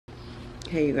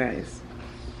Hey you guys.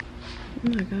 Oh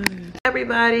my god.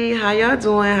 Everybody, how y'all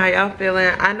doing? How y'all feeling?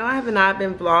 I know I have not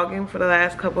been vlogging for the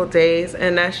last couple of days,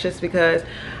 and that's just because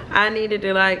I needed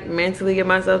to like mentally get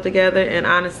myself together, and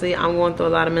honestly I'm going through a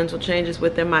lot of mental changes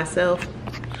within myself.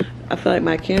 I feel like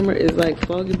my camera is like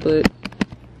foggy, but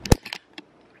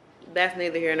that's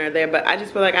neither here nor there. But I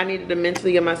just feel like I needed to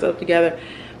mentally get myself together.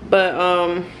 But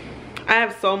I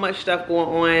have so much stuff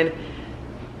going on.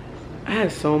 I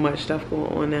have so much stuff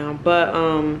going on now. But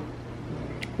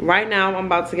right now I'm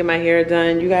about to get my hair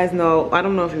done. You guys know, I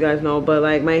don't know if you guys know, but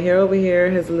like my hair over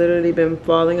here has literally been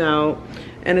falling out,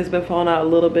 and it's been falling out a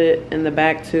little bit in the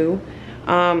back too.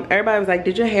 Everybody was like,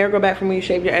 did your hair grow back from when you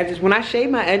shaved your edges? When I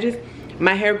shaved my edges,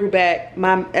 my hair grew back.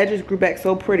 My edges grew back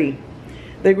so pretty.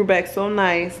 They grew back so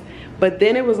nice. But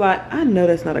then it was like, I know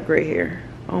that's not a gray hair.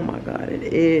 Oh my god, it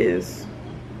is.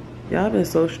 Y'all been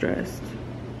so stressed.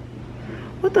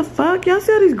 What the fuck? Y'all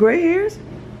see all these gray hairs?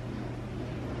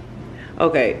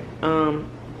 Okay,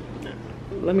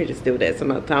 let me just do that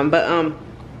some other time. But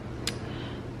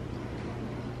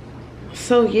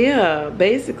so yeah,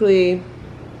 basically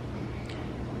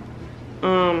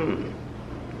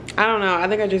I don't know, I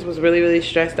think I just was really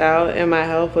stressed out, and my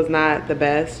health was not the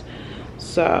best.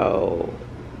 So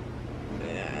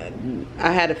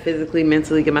I had to physically,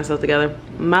 mentally get myself together.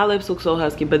 My lips look so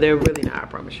husky, but they're really not, I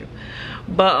promise you.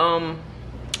 But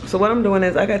so what I'm doing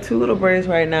is I got 2 little braids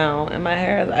right now, and my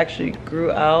hair has actually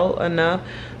grew out enough.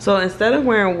 So instead of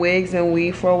wearing wigs and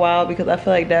weave for a while, because I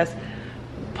feel like that's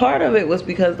part of it, was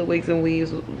because the wigs and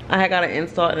weaves, I had got an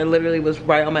install and it literally was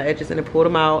right on my edges, and it pulled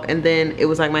them out, and then it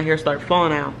was like my hair started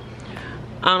falling out.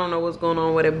 I don't know what's going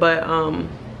on with it, but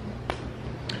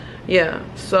yeah.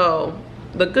 So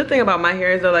the good thing about my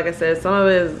hair is, though, like I said, some of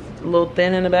it is a little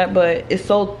thin in the back, but it's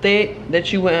so thick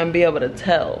that you wouldn't be able to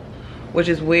tell, which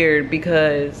is weird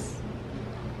because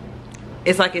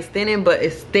it's like it's thinning, but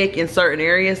it's thick in certain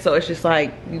areas, so it's just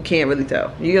like you can't really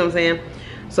tell. You know what I'm saying?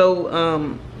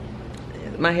 So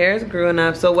my hair is grew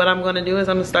enough. So what I'm gonna do is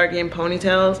I'm gonna start getting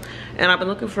ponytails, and I've been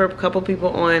looking for a couple people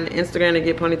on Instagram to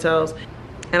get ponytails,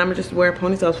 and I'm gonna just wear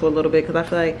ponytails for a little bit, because I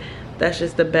feel like that's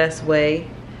just the best way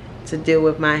to deal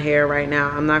with my hair right now.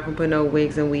 I'm not gonna put no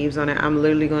wigs and weaves on it. I'm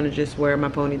literally gonna just wear my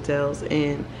ponytails,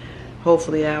 and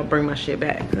hopefully I'll bring my shit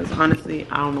back, because honestly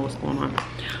I don't know what's going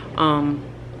on.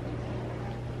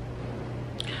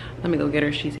 Let me go get her.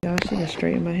 Y'all, she just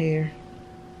straightened my hair.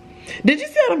 Did you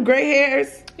see all them gray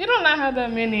hairs? You do not have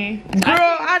that many.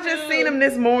 Girl, I just seen them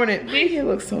this morning. My hair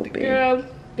looks so big. Girl,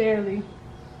 barely.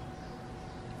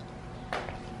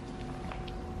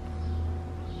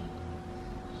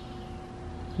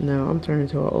 No, I'm turning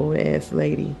to an old ass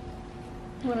lady.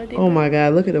 What I did. Oh my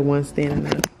god, look at the one standing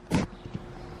up.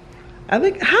 I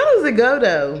think, how does it go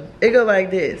though? It go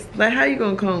like this. Like, how you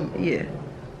gonna comb? Yeah.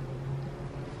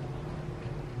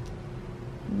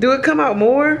 Do it come out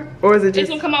more, or is it just? It's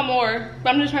gonna come out more, but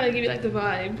I'm just trying to give you like the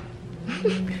vibe.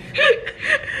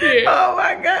 Yeah. Oh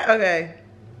my god. Okay.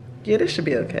 Yeah, this should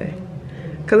be okay.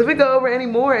 Cause if it go over any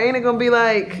more, ain't it gonna be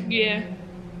like? Yeah.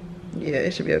 Yeah,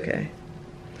 it should be okay.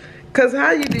 Cause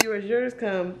how you do yours? Yours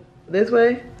come this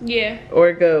way? Yeah. Or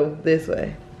it go this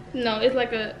way? No, it's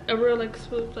like a real like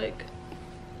swoop, like.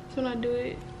 So when I do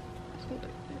it, it's like this.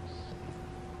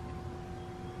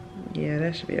 Yeah,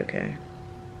 that should be okay.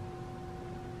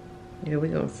 Yeah, we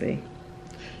gonna see.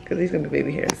 Cause these gonna be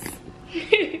baby hairs.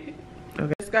 Okay.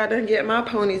 Just got done getting my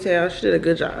ponytail. She did a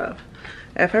good job.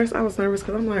 At first I was nervous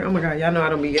because I'm like, oh my god, y'all know I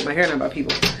don't be getting my hair done by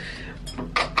people.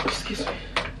 Excuse me.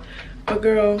 But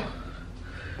girl,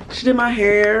 she did my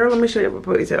hair. Let me show you my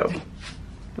ponytail.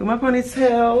 With my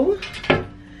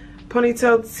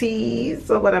ponytail tees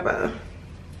or whatever.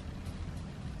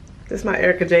 This is my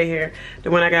Erica J hair. The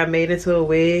one I got made into a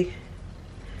wig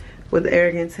with the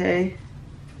arrogant tay.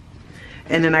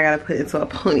 And then I gotta put it into a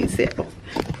ponytail.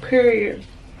 Period.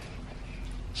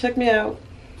 Check me out.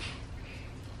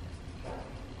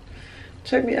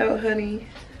 Check me out, honey.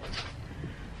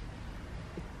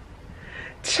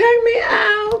 Check me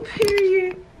out,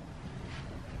 period.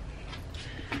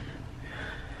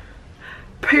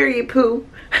 Period poo.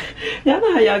 Y'all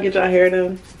know how y'all get y'all hair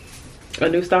done? A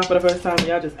new style for the first time,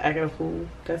 y'all just acting a fool.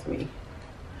 That's me.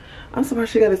 I'm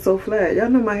surprised she got it so flat. Y'all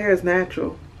know my hair is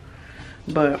natural.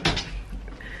 But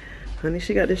honey,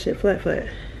 she got this shit flat.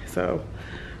 So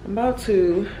I'm about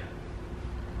to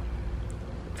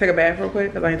take a bath real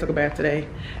quick, because I ain't took a bath today,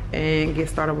 and get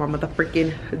started on my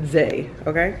freaking day.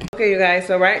 Okay, you guys,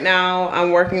 so right now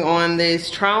I'm working on this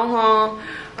trial haul.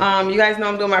 You guys know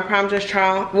I'm doing my prom dress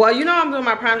trial. Well, you know I'm doing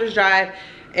my prom dress drive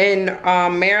in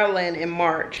Maryland in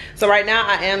March. So right now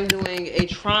I am doing a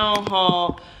trial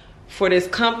haul for this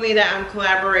company that I'm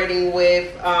collaborating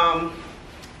with.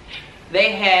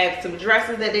 They have some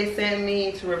dresses that they sent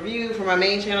me to review for my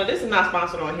main channel. This is not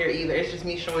sponsored on here either. It's just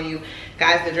me showing you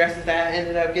guys the dresses that I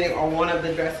ended up getting, or one of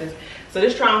the dresses. So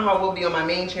this try on haul will be on my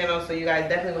main channel, so you guys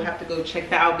definitely will have to go check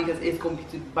that out because it's going to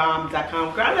be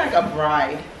bomb.com. Girl, I'm like a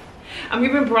bride. I'm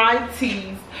giving bride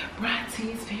tees. Bride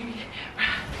tees, baby.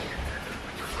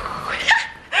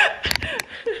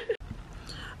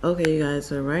 Okay, you guys,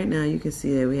 so right now you can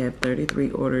see that we have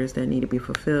 33 orders that need to be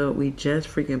fulfilled. We just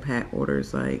freaking packed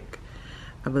orders like,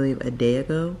 I believe, a day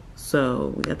ago.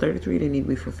 So we got 33 that need to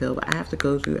be fulfilled. But I have to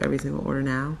go through every single order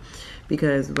now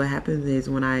because what happens is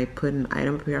when I put an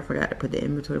item up here, I forgot to put the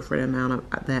inventory for the amount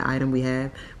of that item we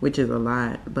have, which is a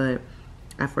lot, but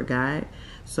I forgot.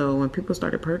 So when people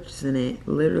started purchasing it,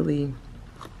 literally,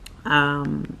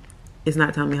 it's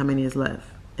not telling me how many is left.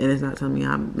 And it's not telling me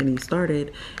how many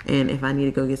started. And if I need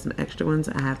to go get some extra ones,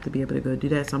 I have to be able to go do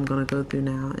that. So I'm going to go through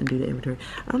now and do the inventory.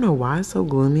 I don't know why it's so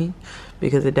gloomy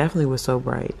because it definitely was so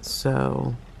bright.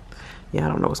 So yeah, I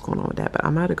don't know what's going on with that. But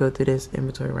I'm about to go through this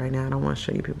inventory right now. I don't want to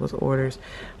show you people's orders.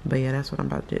 But yeah, that's what I'm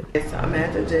about to do. So I'm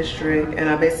at the district and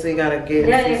I basically got to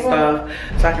get some stuff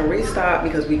so I can restock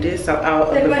because we did sell out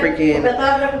of the freaking a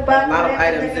lot of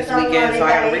items this weekend. So I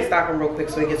got to restock them real quick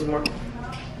so we get some more.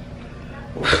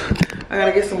 I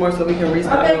gotta get some more so we can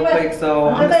restock real quick. So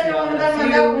I'm gonna see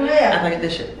y'all in a few. I think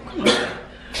this shit.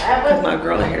 There's my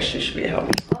girl in here. She should be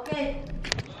helping.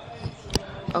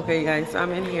 Okay, you guys. So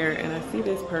I'm in here and I see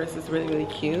this purse is really, really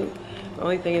cute. The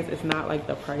only thing is, it's not like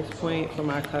the price point for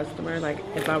my customer. Like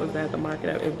if I was at the market,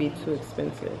 it would be too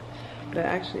expensive. But it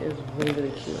actually is really,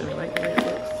 really cute. And I like the way it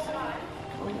looks.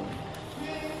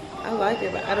 I like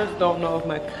it, but I just don't know if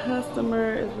my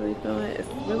customer is really feeling it. It's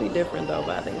really different though,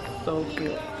 but I think it's so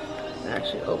cute. It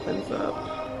actually opens up.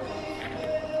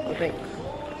 I think.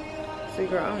 See,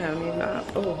 girl, I don't have any knob.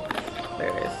 Oh, there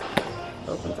it is. It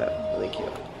opens up. Really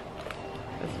cute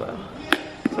as well.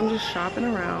 So I'm just shopping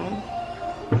around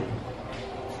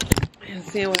and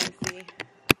seeing what I see.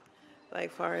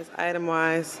 Like, far as item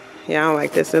wise, yeah, I don't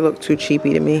like this. It looked too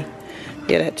cheapy to me.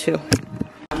 Yeah, that too.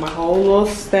 My whole little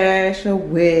stash of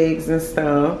wigs and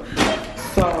stuff.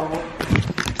 So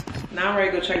now I'm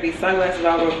ready to go check these sunglasses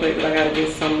out real quick, but I gotta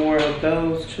get some more of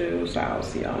those too. So I'll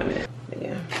see y'all in a minute. But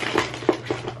yeah.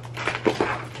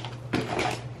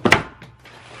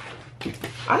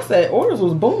 I said orders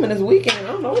was booming this weekend.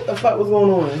 I don't know what the fuck was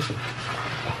going on.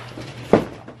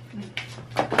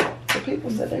 The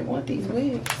people said they want these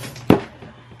wigs.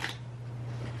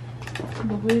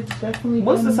 The wigs definitely.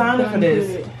 What's the sign for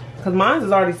this? Because mine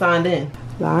is already signed in.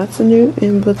 Lots of new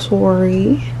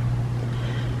inventory.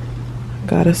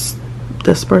 Gotta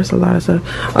disperse a lot of stuff.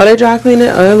 Oh, they dry cleaned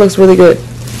it? Oh, it looks really good.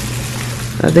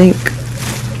 I think.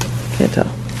 Can't tell.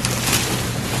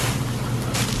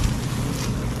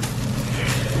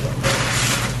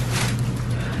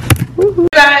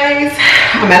 Guys,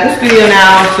 I'm at the studio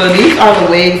now. So these are the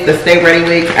wigs, the Stay Ready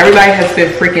wigs. Everybody has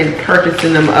been freaking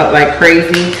purchasing them up like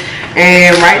crazy.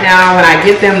 And right now, when I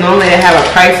get them, normally they have a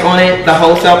price on it, the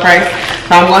wholesale price.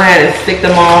 So I'm going to go ahead and stick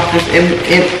them off. Just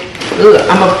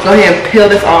I'm going to go ahead and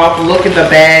peel this off, look at the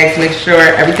bags, make sure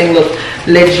everything looks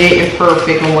legit and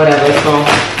perfect and whatever. So I'm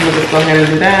going to just go ahead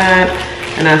and do that.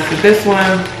 And I see this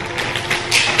one.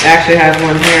 It actually has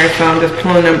one here, so I'm just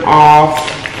pulling them off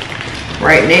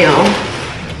right now.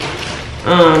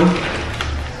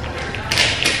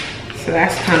 So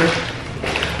that's kind of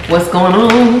what's going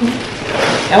on.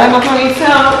 I like my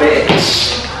ponytail,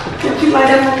 bitch. Don't you like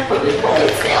that motherfucking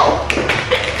ponytail?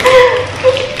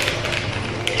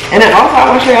 And then also I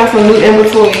want to show y'all some new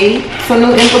inventory.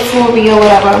 Or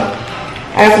whatever.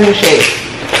 I got some new shades.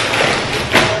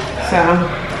 So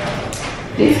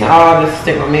these can all just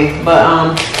stick with me. But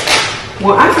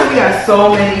well, I said we got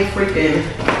so many freaking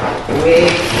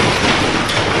wigs.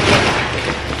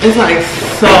 It's like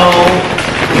so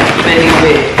many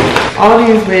wigs. All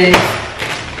these wigs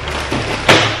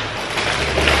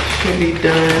should be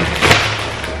done.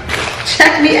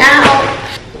 Check me out.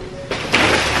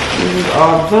 This is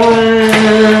all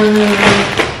done.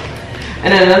 And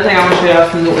then another thing I want to show y'all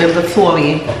some new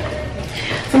inventory.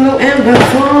 Some new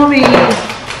inventory.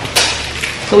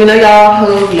 So we know y'all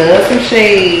who love some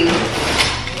shades.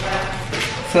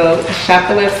 So shop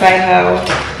the website, ho.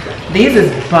 These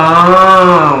is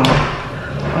bomb.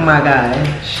 Oh my god.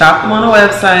 Shop them on the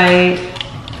website.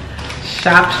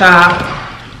 Shop.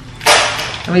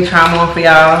 Let me try them on for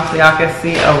y'all so y'all can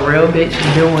see a real bitch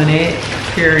doing it.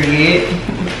 Period.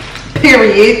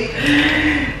 Period.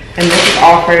 And this is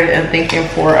offered and thinking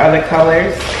for other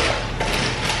colors.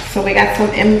 So we got some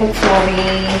inventory.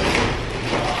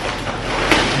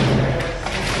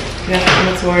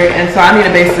 And so I need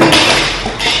to basically,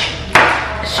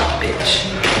 bitch.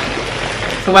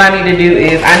 So what I need to do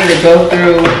is I need to go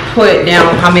through, put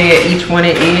down how many of each one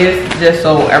it is, just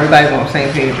so everybody's on the same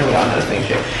page and we all know the same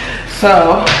shit.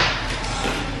 So,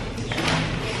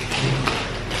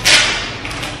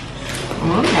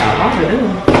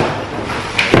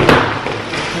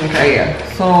 okay,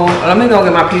 yeah. So let me go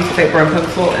get my piece of paper and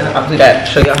pencil, and I'll do that.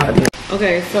 Show y'all how to do it.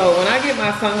 Okay, so when I get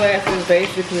my sunglasses,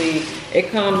 basically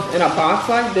it comes in a box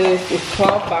like this. It's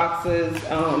 12 boxes.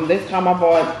 This time I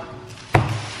bought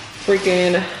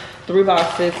freaking 3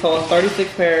 boxes, so it's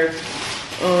 36 pairs.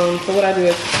 So what I do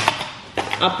is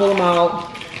I pull them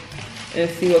out and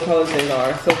see what colors they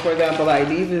are. So for example, like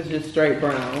these is just straight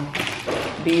brown.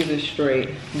 These is straight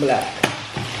black.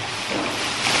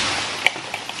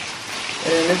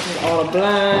 And then this is all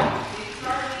black.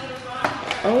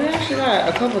 Oh, we actually got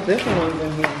a couple different ones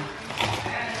in here.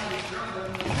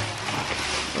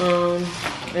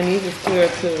 And these is clear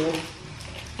too.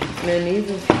 And then these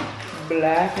is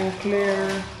black and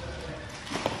clear.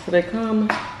 So they come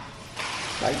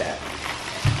like that.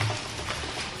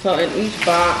 So in each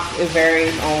box, it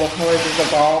varies on what colors is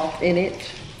involved in it.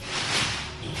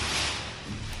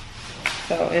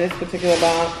 So in this particular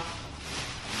box,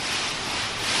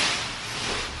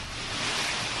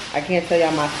 I can't tell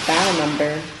y'all my style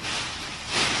number,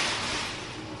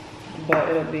 but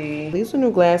it'll be, these are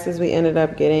new glasses we ended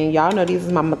up getting. Y'all know these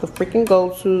is my motherfucking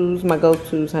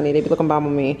go-tos, honey. They be looking bomb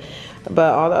on me,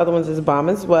 but all the other ones is bomb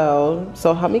as well.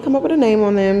 So help me come up with a name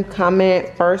on them. Comment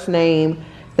first name,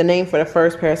 the name for the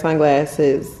first pair of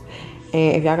sunglasses,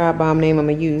 and if y'all got a bomb name, I'm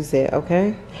gonna use it,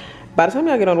 okay? By the time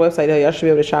y'all get on the website though, y'all should be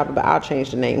able to shop it, but I'll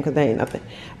change the name because they ain't nothing.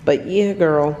 But yeah,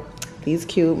 girl, these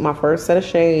cute. My first set of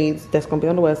shades that's gonna be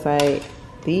on the website.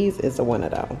 These is a winner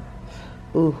though.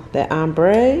 Ooh, that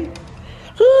ombre.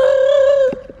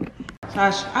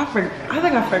 Gosh, I think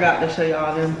I forgot to show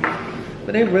y'all them,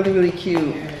 but they're really, really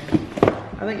cute.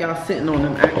 I think y'all sitting on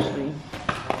them actually.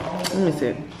 Let me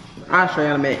see. I'll show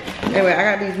y'all in a minute. Anyway, I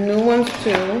got these new ones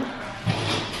too.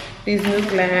 These new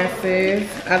glasses.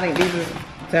 I think these is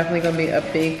definitely gonna be a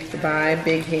big buy,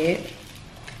 big hit.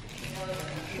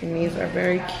 And these are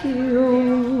very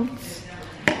cute. So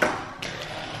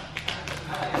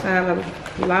I have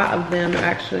a lot of them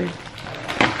actually.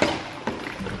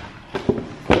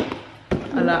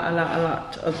 A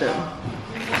lot of them.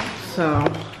 So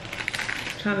I'm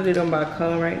trying to do them by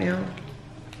color right now.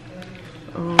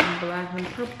 Black and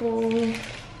purple,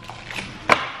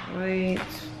 white,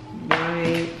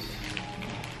 black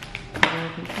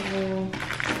and purple,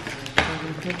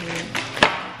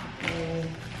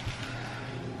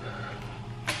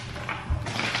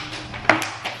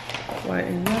 white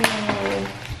and yellow.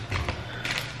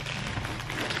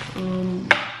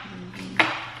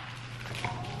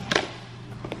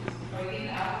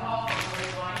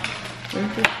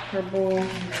 This is purple,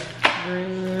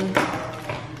 green,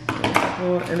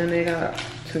 purple, and then they got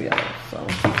 2 yellows. So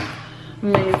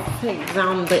let me take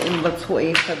down the in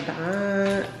between for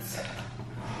that.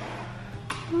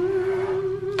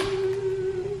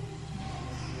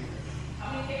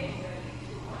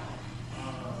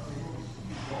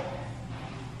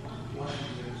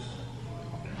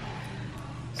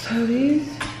 So these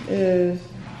is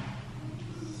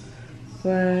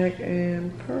black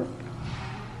and purple.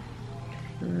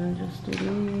 And I just do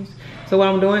these. So what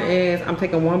I'm doing is I'm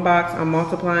taking one box, I'm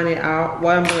multiplying it out.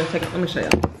 What I'm going to take, let me show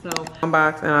you. So one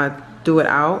box and I do it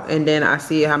out, and then I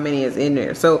see how many is in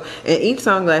there. So in each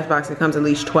sunglass box, it comes at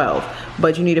least 12,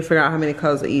 but you need to figure out how many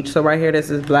colors are each. So right here, this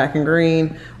is black and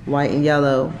green, white and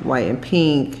yellow, white and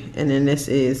pink, and then this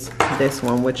is this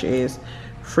one, which is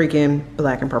freaking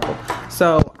black and purple.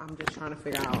 So I'm just trying to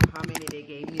figure out how many they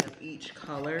gave me of each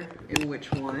color and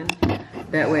which one.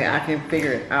 That way I can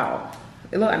figure it out.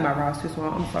 It looked like my bra was too small,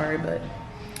 I'm sorry, but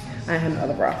I have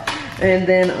another bra. And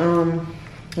then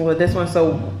with this one,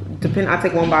 so I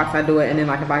take one box, I do it, and then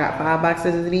like if I got 5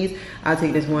 boxes of these, I'll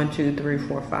take this 1, 2, 3,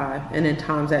 4, 5, and then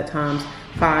times that times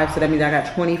 5, so that means I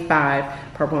got 25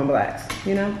 purple and blacks,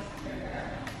 you know?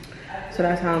 So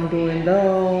that's how I'm doing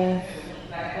those.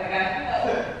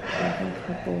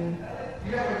 Purple.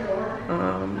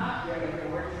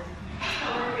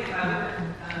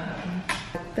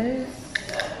 This.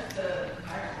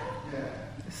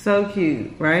 So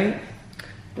cute, right?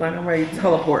 Like I'm ready to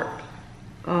teleport.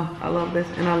 Oh, I love this,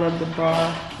 and I love the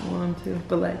bra. 1, 2,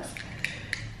 the legs.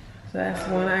 So that's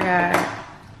one I got.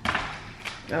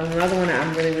 Another one that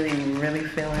I'm really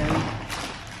feeling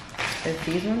is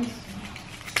these ones.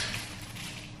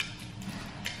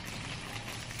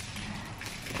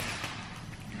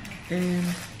 And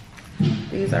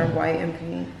these are white and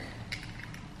pink.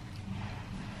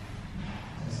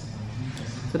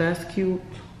 So that's cute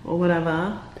or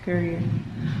whatever. period.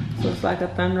 So it's like a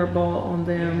thunderbolt on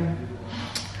them.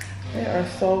 They are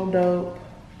so dope.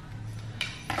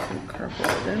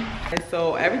 Okay,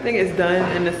 so everything is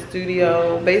done in the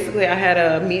studio. Basically, I had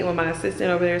a meeting with my assistant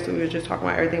over there, so we were just talking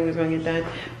about everything we was gonna get done.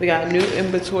 We got new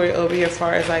inventory over here as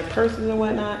far as like purses and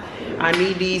whatnot. I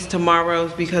need these tomorrow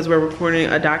because we're recording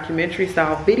a documentary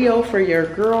style video for your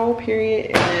girl,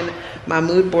 period. And my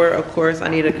mood board, of course, I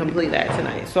need to complete that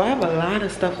tonight. So I have a lot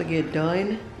of stuff to get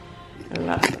done and a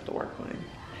lot of stuff to work on,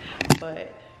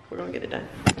 but we're gonna get it done.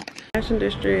 Fashion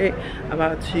district,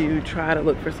 about to try to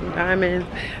look for some diamonds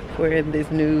for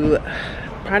this new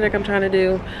project I'm trying to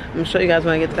do. I'm gonna show you guys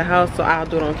when I get to the house, so I'll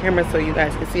do it on camera so you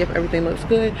guys can see if everything looks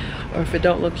good or if it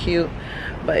don't look cute,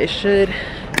 but it should.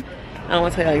 I don't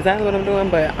want to tell you exactly what I'm doing,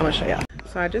 but I'm gonna show y'all.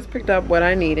 So I just picked up what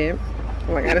I needed.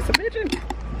 Oh my god, it's a pigeon.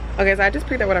 Okay, so I just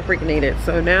picked up what I freaking needed.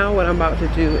 So now what I'm about to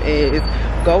do is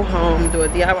go home, do a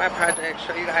DIY project,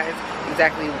 show you guys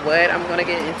exactly what I'm gonna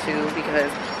get into,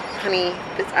 because honey,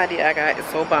 this idea I got is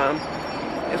so bomb.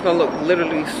 It's gonna look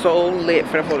literally so lit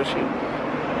for the photo shoot.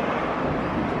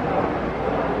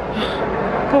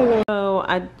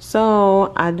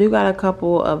 So I do got a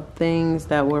couple of things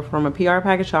that were from a PR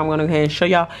package, so I'm gonna go ahead and show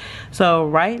y'all. So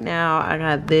right now I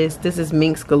got this is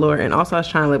Minx Galore, and also I was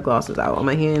trying lip glosses out on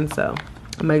my hand, so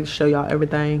I'm gonna show y'all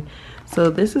everything. So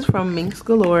this is from Minx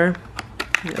Galore.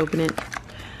 Let me open it.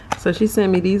 So she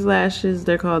sent me these lashes.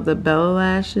 They're called the Bella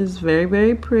lashes. Very,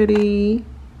 very pretty.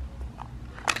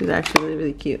 She's actually really,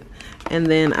 really cute. And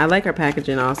then I like her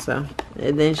packaging also.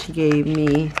 And then she gave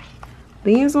me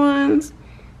these ones.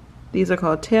 These are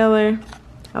called Taylor.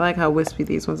 I like how wispy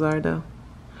these ones are though.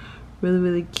 Really,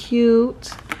 really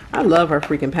cute. I love her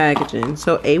freaking packaging.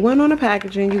 So A1 on the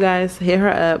packaging, you guys. Hit her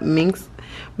up. Minx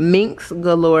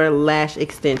Galore Lash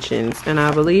Extensions. And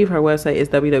I believe her website is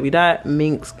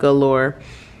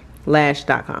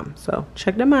www.minxgalore.com. So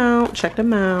check them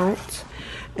out.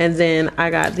 And then I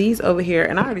got these over here,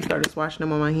 and I already started swatching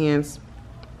them on my hands.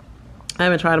 I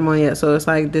haven't tried them on yet, so it's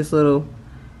like this little,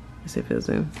 let's see if it's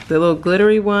in the little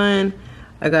glittery one.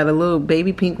 I got a little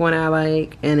baby pink one I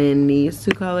like, and then these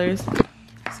two colors.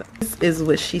 So this is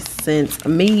what she sent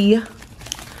me.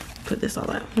 Put this all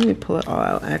out. Let me pull it all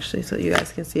out actually so you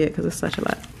guys can see it, because it's such a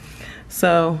lot.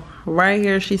 So right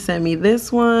here she sent me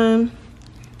this one.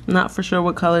 Not for sure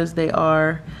what colors they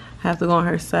are. I have to go on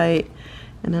her site.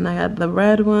 And then I got the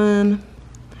red one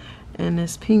and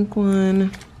this pink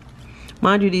one.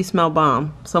 Mind you, these smell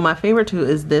bomb. So my favorite two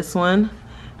is this one,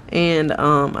 and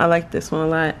I like this one a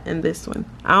lot, and this one.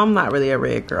 I'm not really a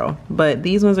red girl, but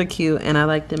these ones are cute and I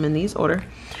like them in these order.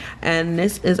 And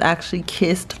this is actually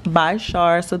Kissed by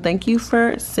Char. So thank you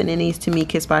for sending these to me,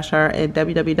 Kissed by Char, at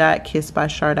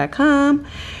www.kissedbychar.com.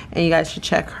 And you guys should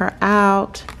check her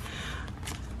out.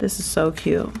 This is so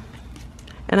cute.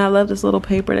 And I love this little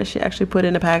paper that she actually put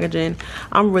in the packaging.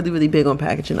 I'm really, really big on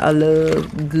packaging. I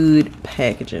love good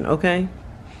packaging, okay?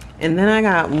 And then I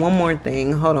got one more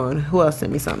thing. Hold on. Who else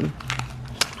sent me something?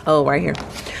 Oh, right here.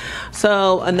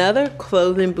 So another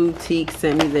clothing boutique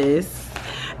sent me this.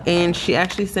 And she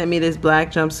actually sent me this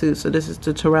black jumpsuit. So this is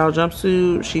the Terrell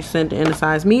jumpsuit. She sent it in a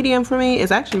size medium for me.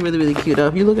 It's actually really, really cute though.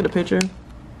 If you look at the picture,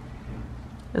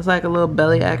 it's like a little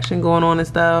belly action going on and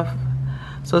stuff.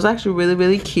 So it's actually really,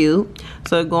 really cute.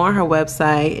 So go on her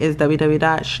website, is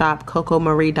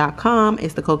www.shopcocomarie.com.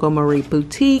 It's the Coco Marie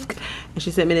boutique, and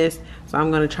she sent me this. So I'm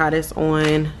gonna try this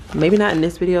on, maybe not in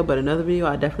this video, but another video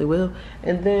I definitely will.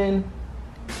 And then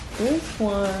this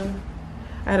one,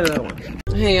 I had another one.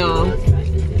 Hey y'all,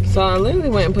 so I literally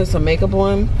went and put some makeup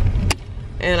on,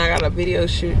 and I got a video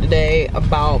shoot today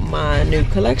about my new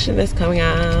collection that's coming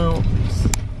out.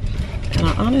 And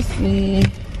I honestly,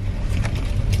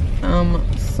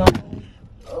 so,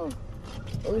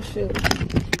 oh shoot, I'm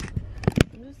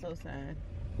just so sad.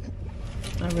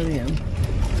 I really am.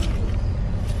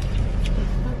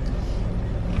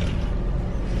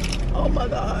 Oh my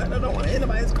god, I don't want to hit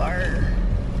anybody's car.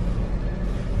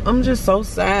 I'm just so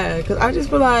sad because I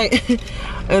just feel like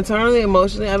internally,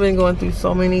 emotionally, I've been going through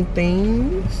so many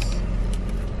things,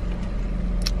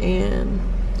 and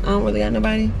I don't really got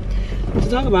nobody to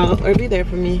talk about or be there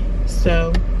for me.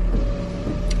 So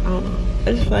I don't know.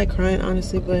 I just feel like crying,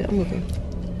 honestly, but I'm okay.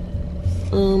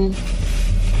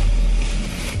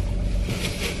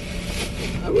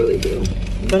 I really do,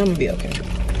 but I'm gonna be okay.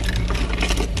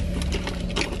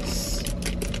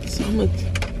 So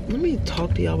let me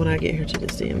talk to y'all when I get here to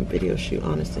this damn video shoot,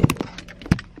 honestly.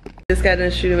 Just got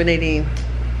done shooting with Nadine.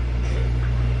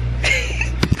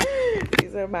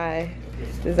 These are my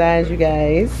designs, you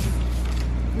guys.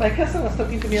 My cousin was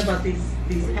talking to me about these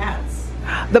hats.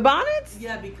 The bonnets?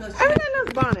 Yeah, because I didn't know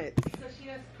bonnets. she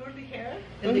has curly hair,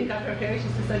 and they cut her hair.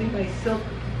 She's studying my silk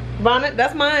bonnet.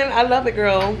 That's mine. I love it,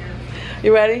 girl.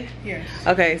 You ready? Yes.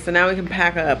 Okay, so now we can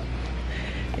pack up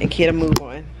and get a move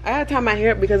on. I gotta tie my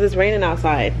hair up because it's raining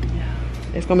outside. Yeah.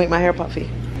 It's gonna make my hair puffy.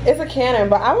 It's a Canon,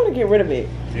 but I want to get rid of it.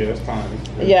 Yeah, that's fine.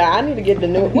 Yeah, I need to get the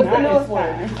new. What's the newest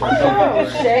one? Oh,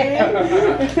 shade.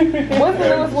 What's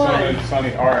the newest one?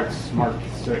 Sony RX Mark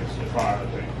 6 or 5, I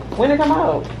think. When did it come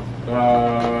out?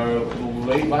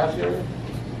 Late last year.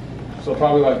 So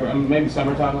probably like maybe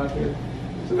summertime last year.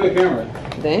 It's a good camera.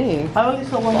 Dang. I only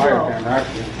saw one Fire glow. camera,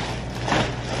 actually.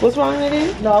 What's wrong with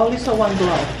it? No, I only saw one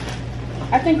glow.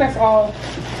 I think that's all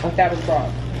that was brought.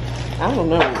 I don't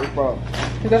know what was wrong.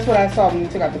 Because that's what I saw when you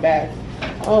took out the bag.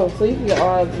 Oh, so you can get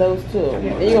all those too.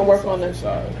 And you gonna work on the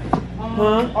side.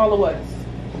 Huh? All of what?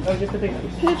 Or just the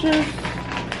pictures? Pictures.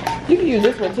 You can use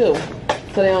this one too.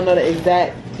 So they don't know the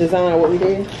exact design of what we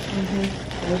did.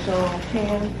 Which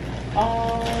can. That's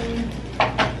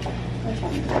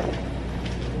one.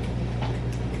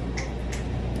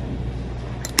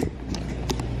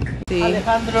 See?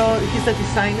 Alejandro, he's a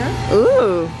designer.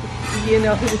 Ooh. You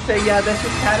know, he would say, yeah, that's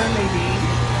your pattern, maybe.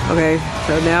 Okay,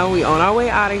 so now we on our way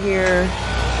out of here.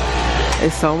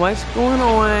 There's so much going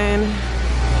on.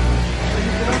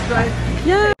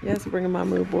 Yeah. Yes, bringing my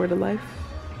mood board to life.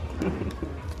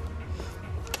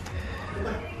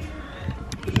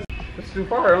 It's too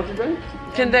far, don't you think?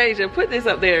 Kendasia, put this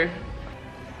up there.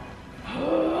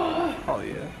 Oh,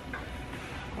 yeah.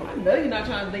 I know you're not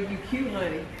trying to think you cute,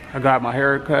 honey. I got my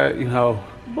hair cut, you know.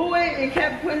 Boy, it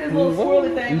kept putting his little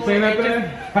swirly thing You on. seen that and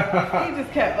thing? He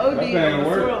just kept OD on the That thing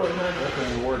work. swirly, honey. That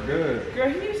thing work good. Girl,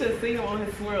 you should have seen him on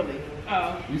his swirly.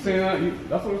 Oh. You seen that?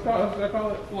 That's what it's called? That's what they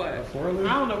call it? What? A swirly?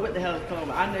 I don't know what the hell it's called,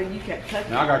 but I know you kept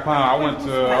touching. Now I got clown. I went to.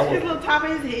 Touch his little top of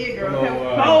his head, girl. Little,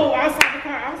 Oh, I was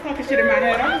talking shit in my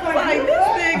head. I was Like this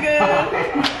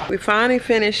nigga. We finally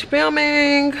finished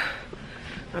filming.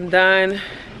 I'm done.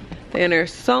 They're in there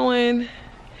sewing.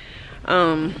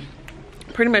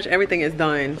 Pretty much everything is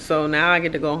done. So now I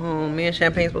get to go home. Me and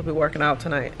Champagne's supposed to be working out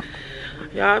tonight.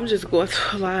 Y'all, I'm just going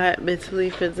through a lot mentally,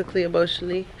 physically,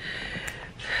 emotionally.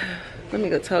 Let me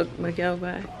go tell Miguel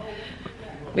bye.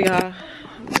 But y'all,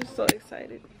 I'm just so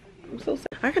excited. I'm so sad.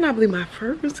 I cannot believe my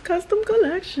first custom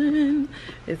collection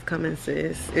is coming,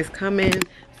 sis. It's coming.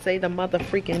 Say the mother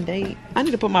freaking date. I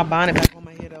need to put my bonnet back on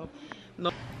my head though.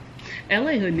 No.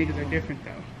 LA hood niggas are different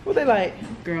though. What they like?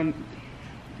 Girl,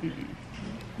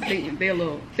 they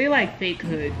like fake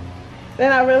hood. They're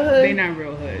not real hood? They not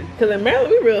real hood. Cause in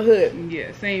Maryland we real hood.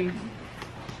 Yeah, same.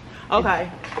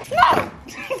 Okay. No!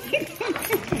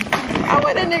 I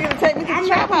want that nigga to take me to the I'm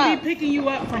trap not gonna house. be picking you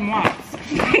up from Watts.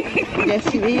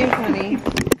 Yes, you is, honey.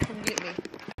 Come get me.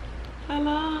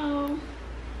 Hello.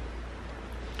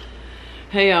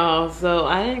 Hey y'all, so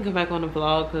I didn't come back on the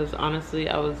vlog because honestly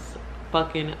I was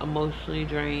fucking emotionally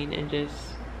drained and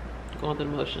just going through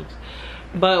the motions.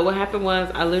 But what happened was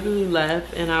I literally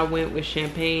left and I went with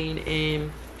Champagne,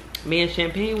 and me and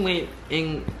Champagne went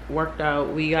and worked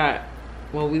out. We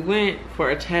went for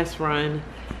a test run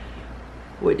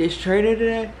with this trainer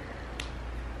today.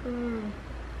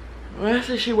 Well, I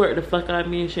said she worked the fuck out of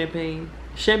me and Champagne.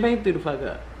 Champagne threw the fuck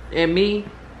up. And me,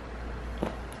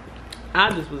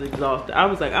 I just was exhausted. I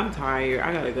was like, I'm tired.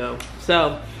 I gotta go.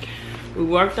 So we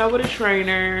worked out with a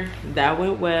trainer. That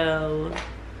went well.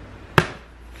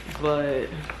 But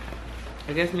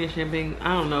I guess me and Champagne,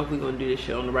 I don't know if we're gonna do this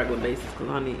shit on a regular basis because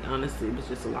honestly it was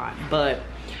just a lot. But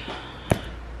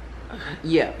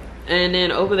yeah. And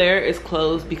then over there it's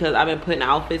closed because I've been putting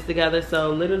outfits together. So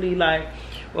literally like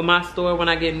with my store, when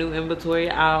I get new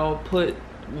inventory, I'll put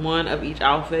one of each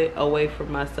outfit away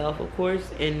from myself, of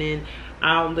course, and then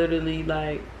I'll literally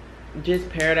like just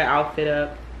pair the outfit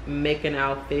up, make an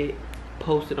outfit,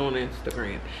 post it on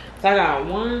Instagram. So I got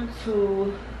 1,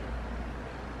 2,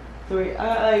 3,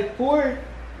 like 4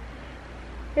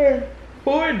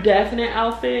 definite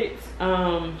outfits.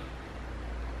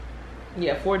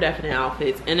 Yeah, 4 definite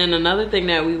outfits. And then another thing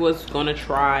that we was gonna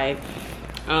try,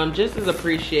 just as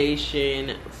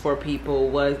appreciation for people,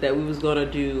 was that we was gonna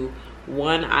do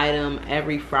one item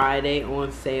every Friday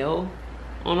on sale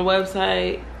on the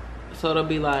website. So it'll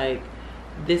be like,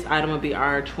 this item will be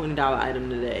our $20 item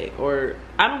today, or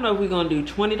I don't know if we're gonna do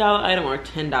 $20 item or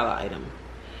 $10 item.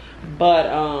 But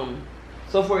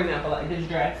so for example, like this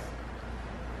dress,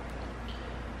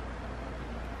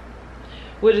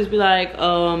 we'll just be like,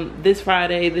 this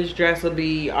Friday this dress will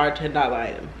be our $10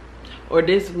 item, or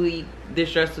this week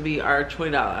this dress will be our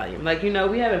 $20 item. Like, you know,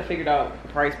 we haven't figured out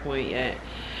price point yet.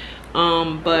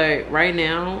 But right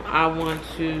now I want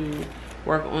to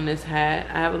work on this hat.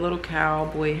 I have a little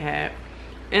cowboy hat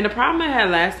And the problem I had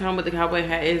last time with the cowboy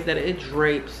hat is that it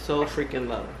drapes so freaking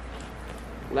low.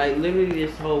 Like literally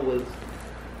this hole was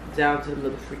down to the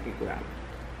little freaking ground.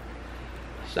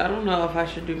 So I don't know if I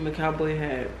should do my cowboy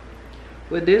hat.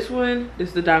 With this one, this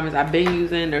is the diamonds I've been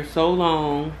using. They're so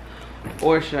long.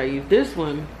 Or should I use this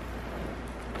one?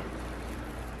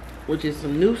 Which is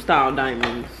some new style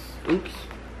diamonds. Oops.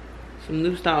 Some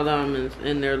new style diamonds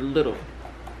and they're little.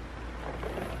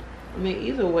 I mean,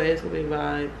 either way, it's gonna be a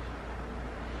vibe.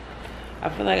 I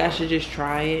feel like I should just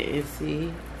try it and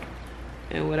see.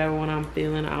 And whatever one I'm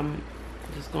feeling, I'm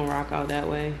just gonna rock out that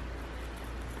way.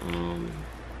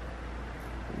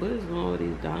 What is going on with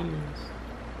these diamonds?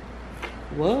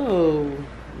 Whoa.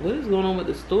 What is going on with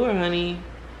the store, honey?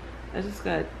 I just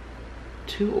got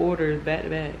 2 orders back to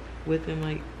back within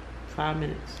like 5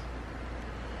 minutes.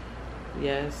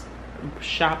 Yes.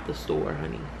 Shop the store,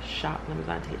 honey. Shop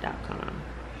Blvd.com.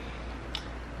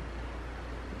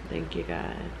 Thank you,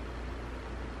 God.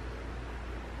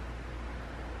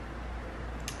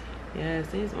 Yes,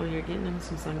 they's on here getting them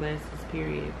some sunglasses,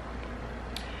 period.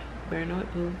 Better know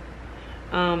it, poo.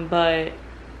 But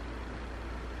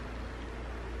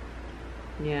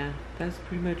yeah, that's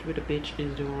pretty much what a bitch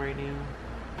is doing right now.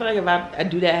 I feel like if I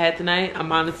do that hat tonight,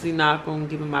 I'm honestly not gonna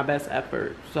give it my best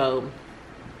effort. So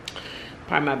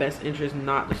probably my best interest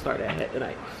not to start that hat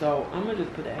tonight. So I'm gonna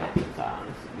just put that hat to the side,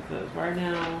 honestly, because right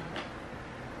now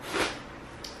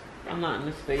I'm not in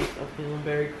the space of feeling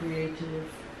very creative.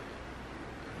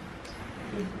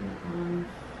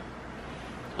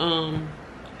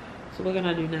 So what can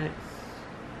I do next?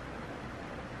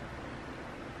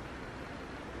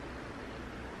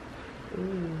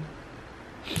 Ooh.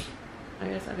 I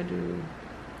guess I could do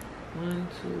 1,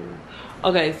 2.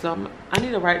 Okay, so I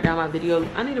need to write down my video.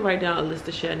 I need to write down a list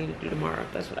of shit I need to do tomorrow.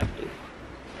 That's what I can do.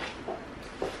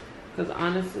 Because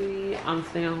honestly, I'm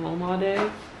staying home all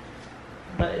day.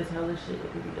 But it's hella shit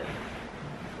that can be done.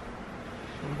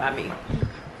 By me.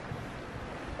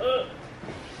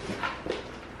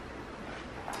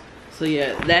 So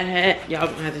yeah, that hat, y'all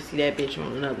gonna have to see that bitch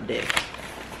on another day.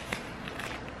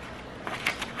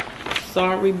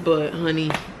 Sorry, but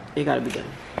honey, it gotta be done.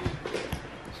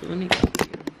 So let me go.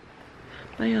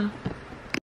 Bye y'all.